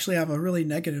 but I actually have a really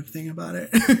negative thing about it.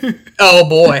 Oh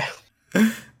boy.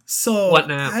 So, what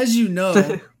now? as you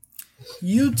know,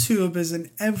 YouTube is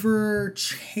an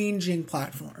ever-changing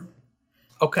platform.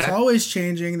 Okay. It's always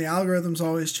changing. The algorithm's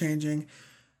always changing.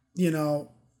 You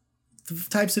know, the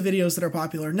types of videos that are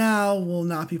popular now will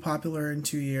not be popular in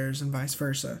 2 years and vice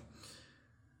versa.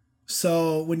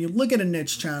 So when you look at a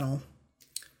niche channel,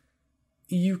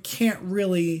 you can't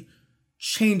really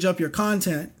change up your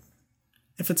content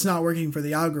if it's not working for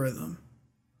the algorithm.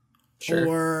 Sure.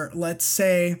 Or let's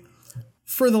say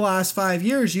for the last 5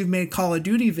 years, you've made Call of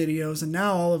Duty videos, and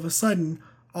now all of a sudden,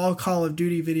 all Call of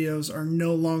Duty videos are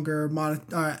no longer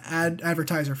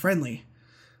advertiser friendly.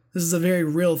 This is a very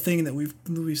real thing that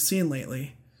we've seen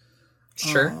lately.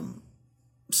 Sure.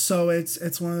 So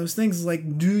it's one of those things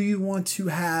like, do you want to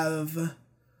have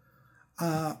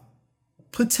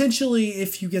potentially,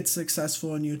 if you get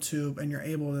successful on YouTube and you're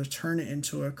able to turn it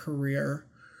into a career,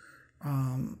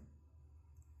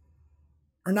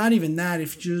 or not even that,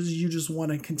 if you just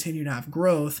want to continue to have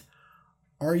growth,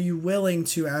 are you willing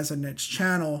to, as a niche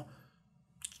channel,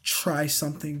 try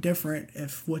something different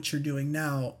if what you're doing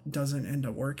now doesn't end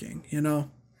up working, you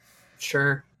know?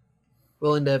 Sure.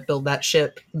 Willing to build that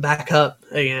ship back up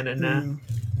again and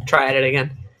try at it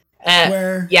again.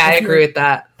 Yeah, I agree with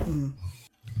that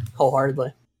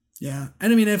wholeheartedly. Yeah.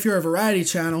 And I mean, if you're a variety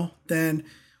channel, then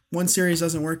one series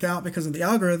doesn't work out because of the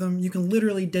algorithm, you can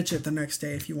literally ditch it the next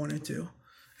day if you wanted to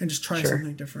and just try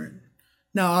something different.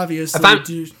 Now, obviously,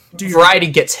 variety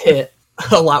gets hit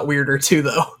a lot weirder too,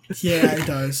 though. Yeah, it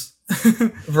does.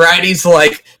 Variety's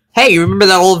like, hey, you remember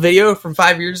that old video from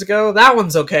 5 years ago? That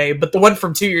one's okay, but the one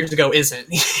from 2 years ago isn't.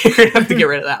 You're gonna have to get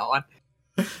rid of that one.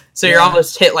 So you're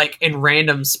almost hit like in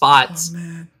random spots. Oh,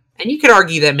 man. And you could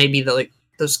argue that maybe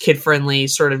those kid-friendly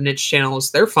sort of niche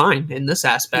channels, they're fine in this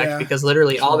aspect because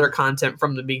literally all their content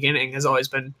from the beginning has always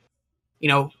been, you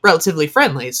know, relatively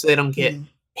friendly, so they don't get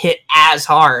hit as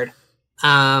hard.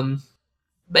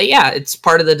 But yeah, it's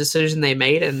part of the decision they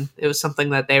made, and it was something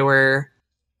that they were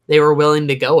willing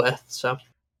to go with. So,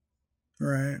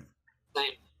 right.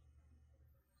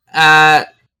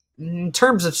 In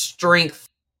terms of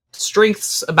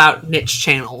strengths about niche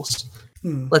channels,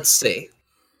 let's see.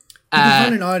 You can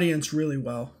find an audience really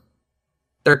well.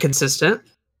 They're consistent.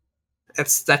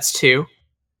 That's two.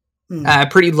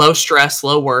 Pretty low stress,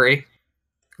 low worry.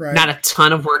 Right. Not a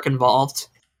ton of work involved.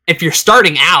 If you're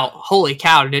starting out, holy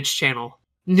cow, niche channel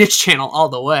all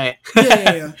the way.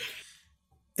 Yeah.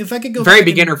 If I could go very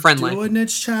beginner friendly, do a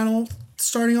niche channel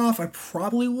starting off, I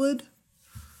probably would.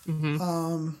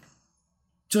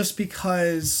 Just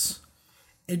because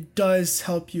it does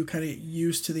help you kind of get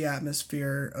used to the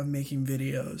atmosphere of making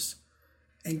videos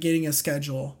and getting a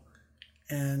schedule.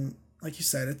 And like you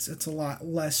said, it's a lot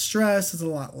less stress. It's a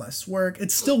lot less work.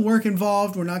 It's still work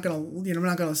involved. We're not going to, I'm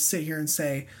not going to sit here and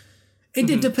say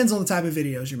it depends on the type of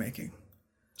videos you're making.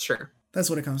 Sure. That's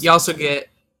what it comes to. You also get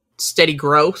steady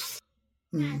growth.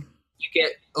 You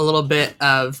get a little bit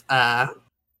of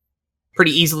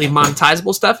pretty easily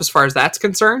monetizable stuff as far as that's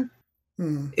concerned.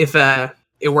 If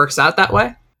it works out that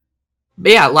way.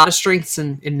 But yeah, a lot of strengths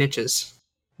in niches.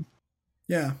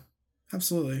 Yeah,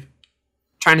 absolutely.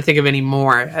 Trying to think of any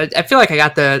more. I feel like I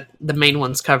got the main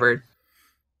ones covered.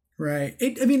 Right.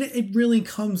 It really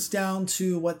comes down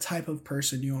to what type of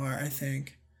person you are, I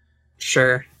think.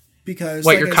 Sure. Because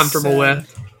what you're comfortable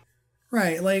with.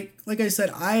 Right. Like I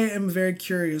said, I am a very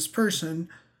curious person.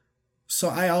 So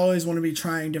I always want to be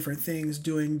trying different things,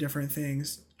 doing different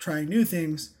things, trying new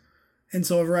things. And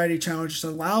so a variety channel just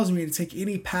allows me to take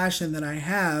any passion that I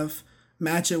have,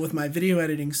 match it with my video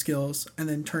editing skills, and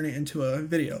then turn it into a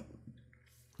video.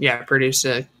 Yeah, produce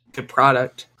a good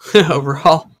product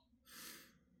overall.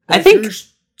 But I think you're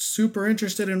super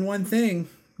interested in one thing,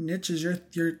 niche is your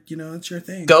it's your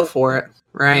thing. Go for it.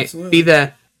 Right. Absolutely. Be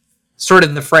the sort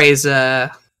of the phrase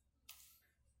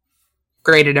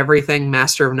great at everything,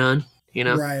 master of none, you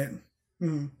know? Right.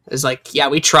 It's like, yeah,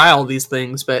 we try all these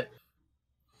things, but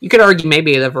you could argue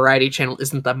maybe the variety channel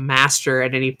isn't the master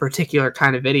at any particular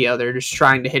kind of video. They're just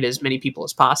trying to hit as many people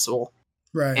as possible.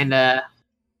 Right. And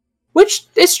which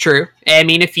is true. I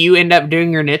mean, if you end up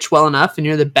doing your niche well enough and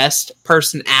you're the best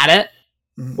person at it,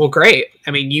 well, great.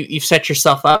 I mean, you've set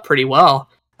yourself up pretty well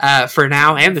for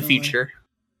now and the future.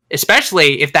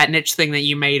 Especially if that niche thing that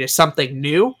you made is something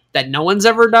new that no one's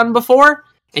ever done before,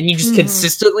 and you just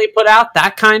consistently put out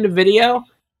that kind of video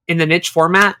in the niche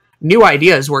format. New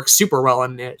ideas work super well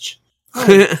in niche.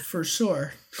 Oh, for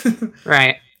sure.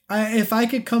 Right. If I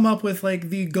could come up with like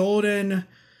the golden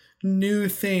new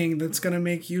thing that's going to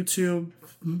make YouTube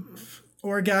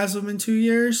orgasm in 2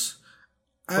 years,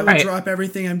 I would drop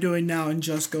everything I'm doing now and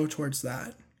just go towards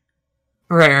that.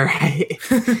 Right.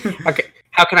 Okay.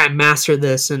 How can I master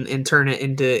this and turn it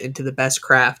into the best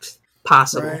craft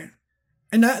possible? Right.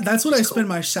 And that's what I spend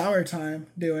my shower time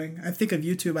doing. I think of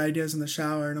YouTube ideas in the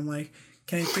shower, and I'm like,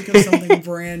 can I think of something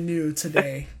brand new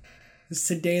today? Is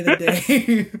today the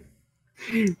day?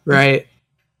 Right.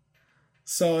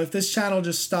 So if this channel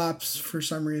just stops for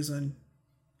some reason,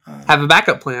 have a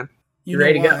backup plan. You're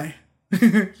ready to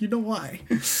go. You know why?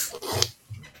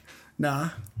 Nah.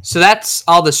 So that's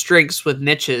all the strengths with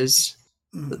niches.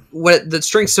 What the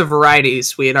strengths of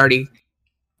varieties we had already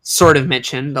sort of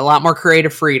mentioned. A lot more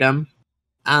creative freedom.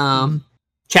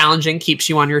 Challenging, keeps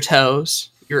you on your toes.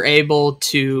 You're able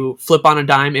to flip on a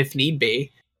dime if need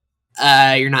be.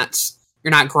 You're not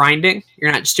grinding.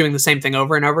 You're not just doing the same thing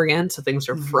over and over again. So things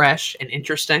are fresh and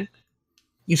interesting.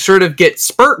 You sort of get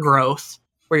spurt growth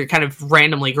where you're kind of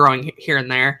randomly growing here and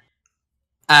there.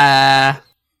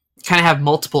 Kind of have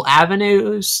multiple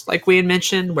avenues, like we had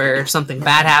mentioned, where if something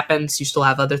bad happens, you still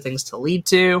have other things to lead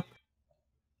to.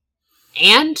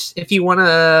 And if you want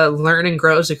to learn and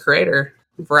grow as a creator,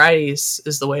 varieties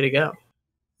is the way to go.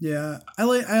 Yeah,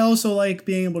 I also like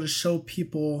being able to show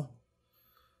people,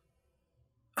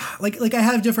 like I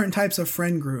have different types of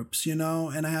friend groups, and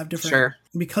I have different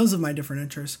because of my different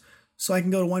interests. So I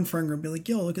can go to one friend group and be like,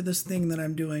 "Yo, look at this thing that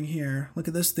I'm doing here. Look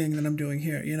at this thing that I'm doing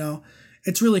here."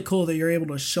 It's really cool that you're able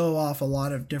to show off a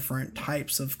lot of different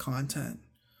types of content,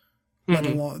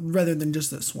 rather than just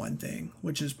this one thing,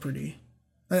 which is pretty.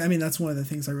 I mean, that's one of the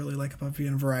things I really like about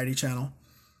being a variety channel.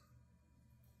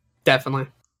 Definitely.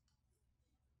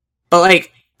 But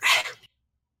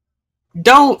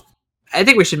I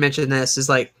think we should mention this,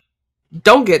 is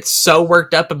don't get so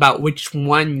worked up about which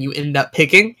one you end up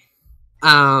picking.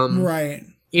 Right.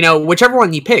 Whichever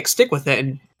one you pick, stick with it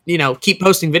and, keep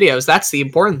posting videos. That's the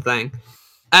important thing.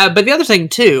 But the other thing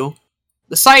too,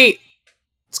 the site,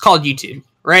 it's called YouTube,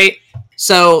 right?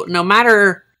 So no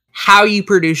matter how you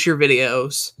produce your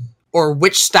videos or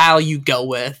which style you go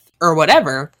with or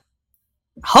whatever,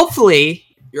 hopefully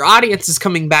your audience is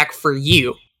coming back for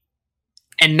you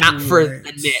and not for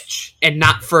the niche and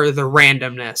not for the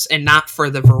randomness and not for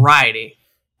the variety.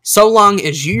 So long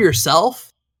as you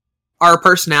yourself are a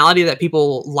personality that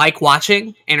people like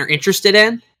watching and are interested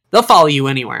in, they'll follow you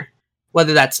anywhere.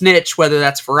 Whether that's niche, whether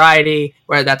that's variety,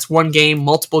 whether that's one game,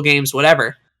 multiple games,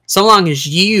 whatever. So long as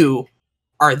you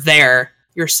are there,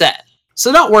 you're set.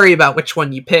 So don't worry about which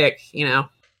one you pick,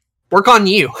 work on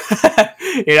you.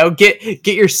 Get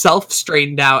yourself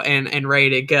straightened out and ready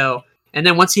to go. And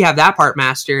then once you have that part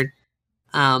mastered,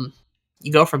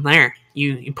 you go from there.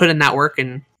 You put in that work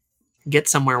and get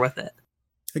somewhere with it.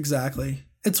 Exactly.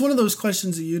 It's one of those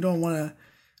questions that you don't want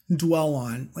to dwell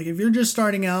on. Like if you're just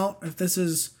starting out, if this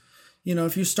is,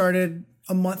 if you started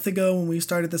a month ago when we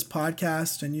started this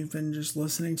podcast and you've been just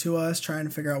listening to us, trying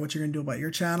to figure out what you're going to do about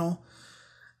your channel,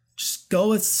 just go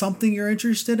with something you're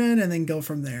interested in and then go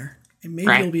from there. And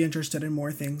maybe you'll be interested in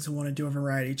more things and want to do a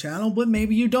variety channel, but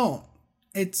maybe you don't.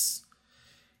 It's,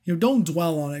 don't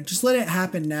dwell on it. Just let it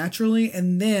happen naturally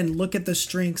and then look at the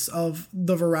strengths of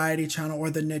the variety channel or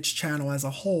the niche channel as a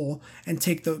whole and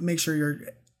make sure you're,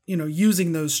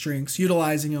 using those strengths,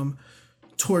 utilizing them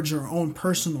towards your own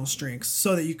personal strengths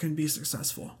so that you can be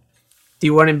successful. Do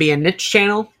you want to be a niche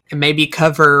channel and maybe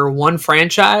cover one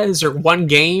franchise or one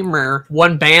game or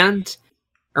one band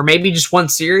or maybe just one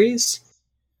series?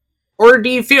 Or do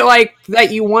you feel like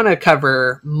that you want to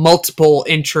cover multiple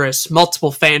interests,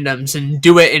 multiple fandoms, and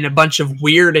do it in a bunch of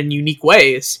weird and unique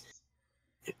ways?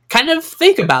 Kind of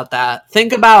think about that.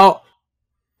 Think about,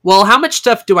 well, how much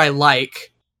stuff do I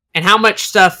like? And how much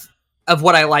stuff of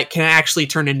what I like can I actually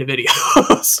turn into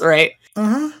videos, right?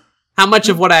 Uh-huh. How much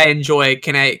of what I enjoy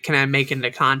can I make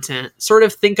into content? Sort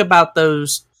of think about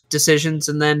those decisions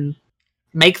and then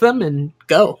make them and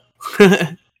go.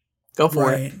 Go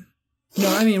for it.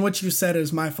 No, I mean, what you said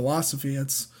is my philosophy.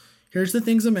 It's, here's the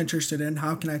things I'm interested in.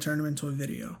 How can I turn them into a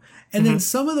video? And then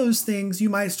some of those things you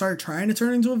might start trying to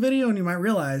turn into a video and you might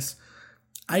realize,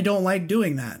 I don't like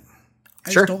doing that. I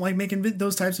just don't like making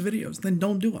those types of videos. Then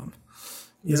don't do them.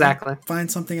 Exactly. Find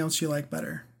something else you like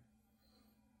better.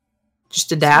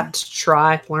 Just adapt,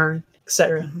 try, learn,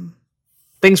 etc.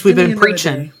 Things we've been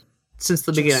preaching since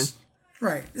the beginning.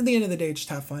 Right. At the end of the day, just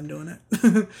have fun doing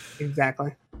it.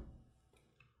 Exactly.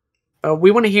 We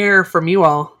want to hear from you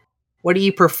all. What do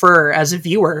you prefer as a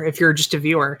viewer, if you're just a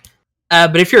viewer?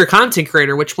 But if you're a content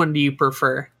creator, which one do you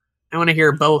prefer? I want to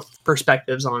hear both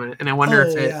perspectives on it, and I wonder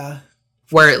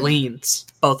where it leans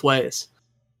both ways.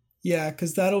 Yeah,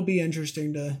 because that'll be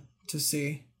interesting to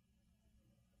see.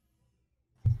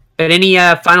 But any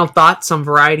final thoughts on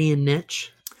variety and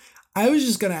niche? I was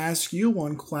just gonna ask you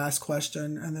one last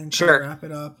question and then kind Sure. of wrap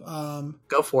it up.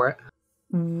 Go for it.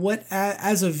 What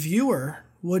as a viewer,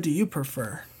 what do you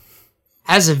prefer?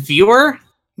 As a viewer,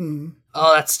 Hmm.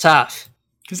 oh, that's tough.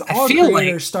 Because I all feel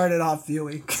creators started off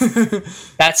viewing.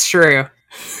 That's true.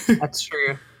 That's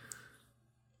true.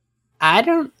 I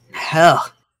don't know.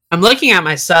 I'm looking at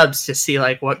my subs to see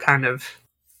like what kind of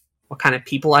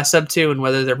people I sub to and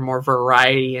whether they're more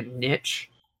variety and niche.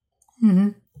 Mm-hmm.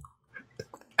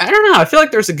 I don't know. I feel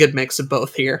like there's a good mix of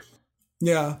both here.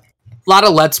 Yeah. A lot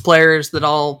of Let's Players that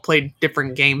all play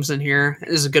different games in here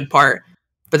is a good part.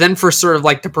 But then for sort of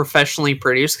like the professionally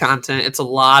produced content, it's a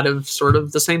lot of sort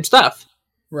of the same stuff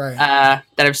Right.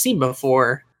 that I've seen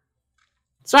before.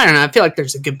 So I don't know. I feel like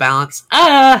there's a good balance. If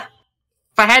I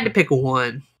had to pick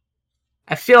one,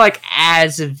 I feel like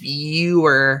as a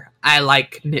viewer, I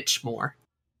like niche more,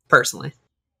 personally.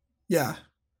 Yeah.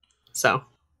 So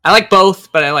I like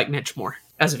both, but I like niche more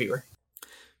as a viewer.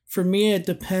 For me, it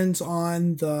depends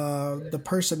on the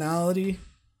personality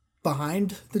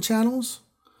behind the channels.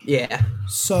 Yeah.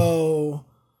 So,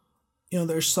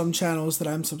 there's some channels that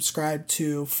I'm subscribed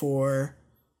to for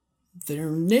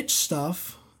their niche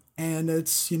stuff, and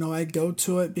it's, I go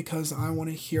to it because I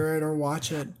want to hear it or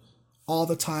watch it all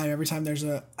the time. Every time there's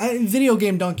a Video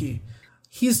Game Donkey,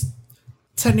 he's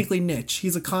technically niche.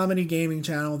 He's a comedy gaming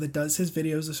channel that does his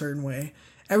videos a certain way.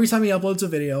 Every time he uploads a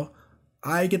video,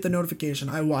 I get the notification.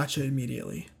 I watch it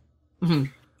immediately. Mm-hmm.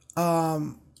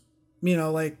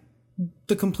 Like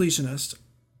The Completionist.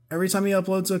 Every time he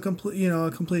uploads a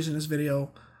completionist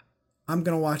video, I'm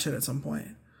gonna watch it at some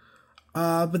point.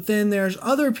 But then there's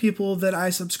other people that I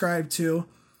subscribe to,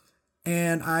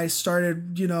 and I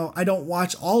started, I don't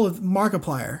watch all of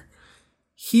Markiplier.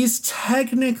 He's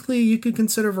technically, you could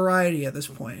consider variety at this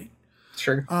point.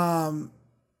 Sure. I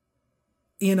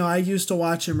used to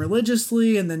watch him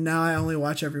religiously, and then now I only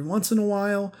watch every once in a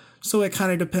while. So it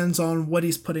kind of depends on what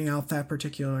he's putting out that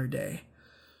particular day.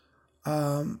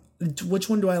 Which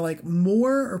one do I like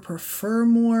more or prefer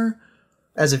more?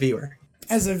 As a viewer.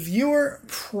 As a viewer,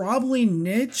 probably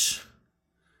niche.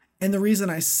 And the reason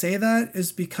I say that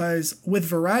is because with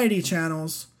variety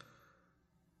channels,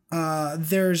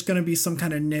 there's going to be some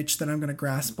kind of niche that I'm going to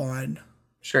grasp on.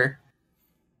 Sure.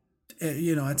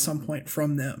 At some point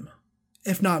from them.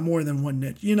 If not more than one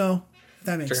niche. If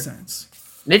that makes sense.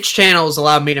 Niche channels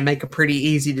allow me to make a pretty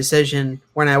easy decision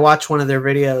when I watch one of their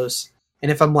videos. And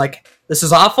if I'm like, this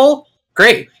is awful,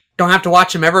 great. Don't have to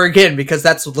watch them ever again because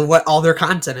that's what all their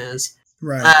content is.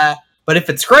 Right. But if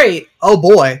it's great, oh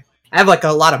boy, I have like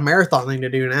a lot of marathoning to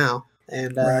do now.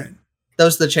 And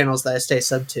those are the channels that I stay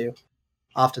sub to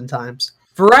oftentimes.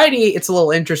 Variety, it's a little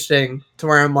interesting to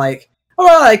where I'm like, oh,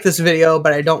 I like this video,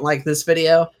 but I don't like this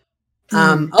video.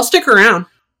 I'll stick around.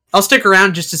 I'll stick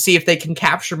around just to see if they can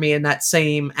capture me in that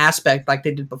same aspect like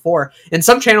they did before. And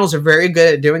some channels are very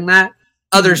good at doing that.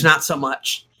 Others not so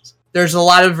much. There's a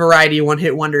lot of variety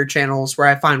one-hit wonder channels where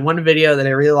I find one video that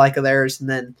I really like of theirs, and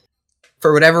then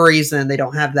for whatever reason they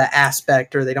don't have that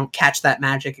aspect or they don't catch that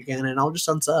magic again, and I'll just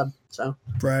unsub. So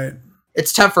right,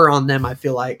 it's tougher on them, I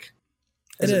feel like,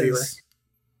 as a viewer.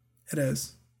 It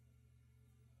is.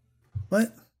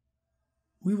 But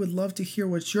we would love to hear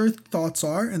what your thoughts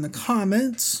are in the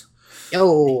comments.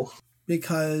 Yo.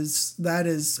 Because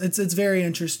it's very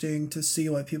interesting to see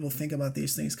what people think about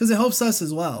these things. Because it helps us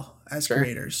as well as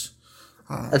creators.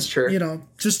 That's true.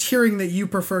 Just hearing that you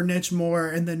prefer niche more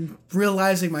and then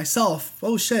realizing myself,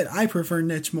 oh shit, I prefer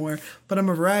niche more, but I'm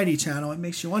a variety channel. It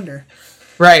makes you wonder.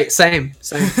 Right, same.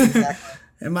 Exactly.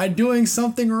 Am I doing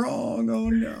something wrong? Oh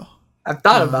no. I've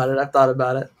thought about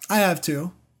it. I have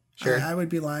too. Sure. I would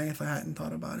be lying if I hadn't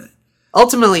thought about it.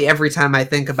 Ultimately, every time I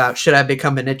think about should I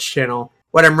become a niche channel,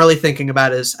 what I'm really thinking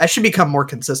about is I should become more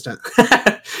consistent.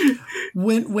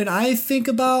 When I think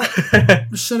about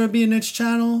should I be a niche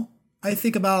channel, I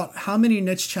think about how many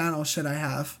niche channels should I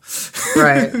have.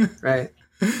 Right.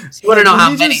 So you want to know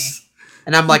how many.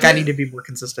 And I'm like, I need to be more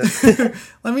consistent.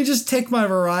 Let me just take my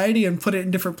variety and put it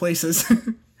in different places.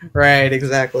 Right,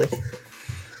 exactly.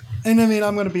 And I mean,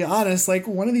 I'm going to be honest, like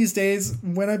one of these days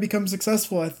when I become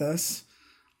successful at this,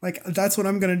 like that's what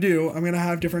I'm going to do. I'm going to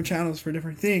have different channels for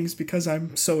different things because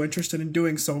I'm so interested in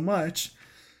doing so much.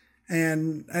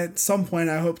 And at some point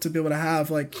I hope to be able to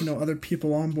have other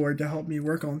people on board to help me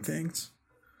work on things.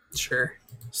 Sure.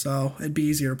 So it'd be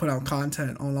easier to put out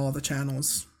content on all the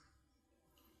channels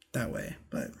that way.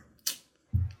 But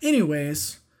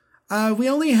anyways,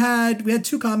 we had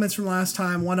 2 comments from last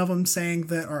time. One of them saying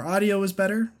that our audio was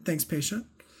better. Thanks, Patient.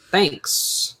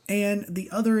 Thanks. And the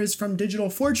other is from Digital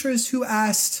Fortress, who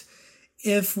asked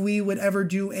if we would ever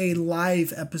do a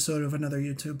live episode of another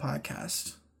YouTube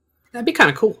podcast. That'd be kind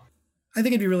of cool. I think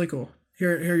it'd be really cool.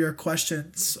 Hear your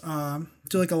questions.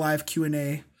 Do like a live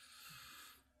Q&A.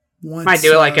 Might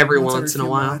do it like every once in a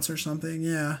while or something.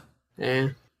 Yeah. Yeah.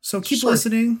 So keep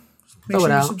listening. Make sure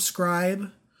you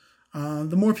subscribe.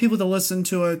 The more people that listen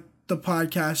to the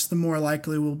podcast, the more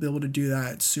likely we'll be able to do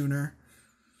that sooner.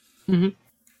 Mm-hmm.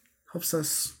 Helps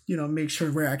us, make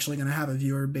sure we're actually going to have a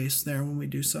viewer base there when we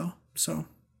do so. So,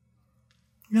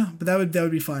 yeah, but that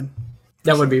would be fun.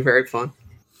 That would be very fun.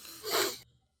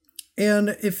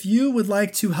 And if you would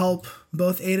like to help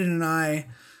both Aiden and I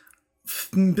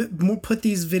put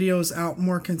these videos out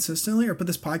more consistently, or put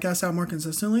this podcast out more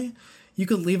consistently, you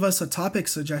could leave us a topic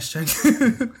suggestion.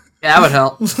 Yeah, that would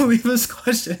help. Leave us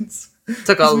questions. It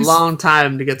took a long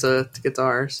time to get to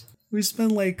ours. We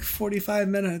spend like 45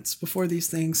 minutes before these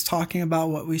things talking about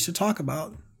what we should talk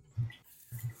about.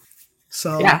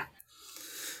 So yeah,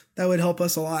 that would help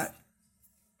us a lot.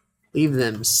 Leave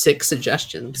them 6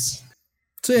 suggestions.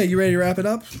 So yeah, you ready to wrap it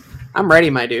up? I'm ready,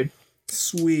 my dude.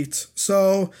 Sweet.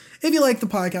 So if you like the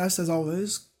podcast, as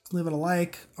always, leave it a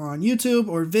like on YouTube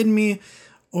or VidMe,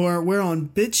 or we're on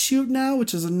BitChute now,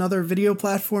 which is another video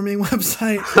platforming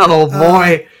website. Oh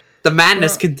boy. The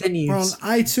madness continues. We're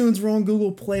on iTunes. We're on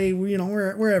Google Play.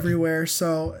 We're everywhere.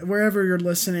 So wherever you're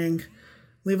listening,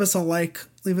 leave us a like,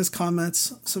 leave us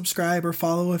comments, subscribe or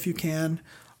follow if you can.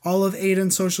 All of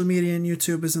Aiden's social media and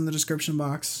YouTube is in the description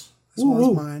box, as well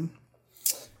as mine.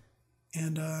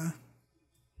 And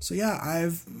so yeah,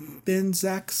 I've been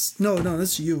Zach's. No,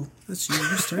 that's you. That's you.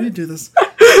 You're starting to do this.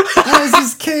 This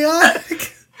is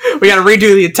chaotic. We got to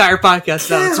redo the entire podcast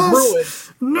now. It's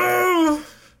ruined. No,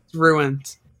 it's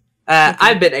ruined. Okay.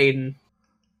 I've been Aiden.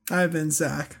 I've been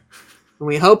Zach. And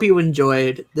we hope you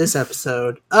enjoyed this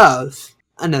episode of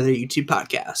another YouTube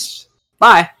podcast.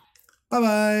 Bye.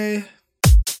 Bye-bye.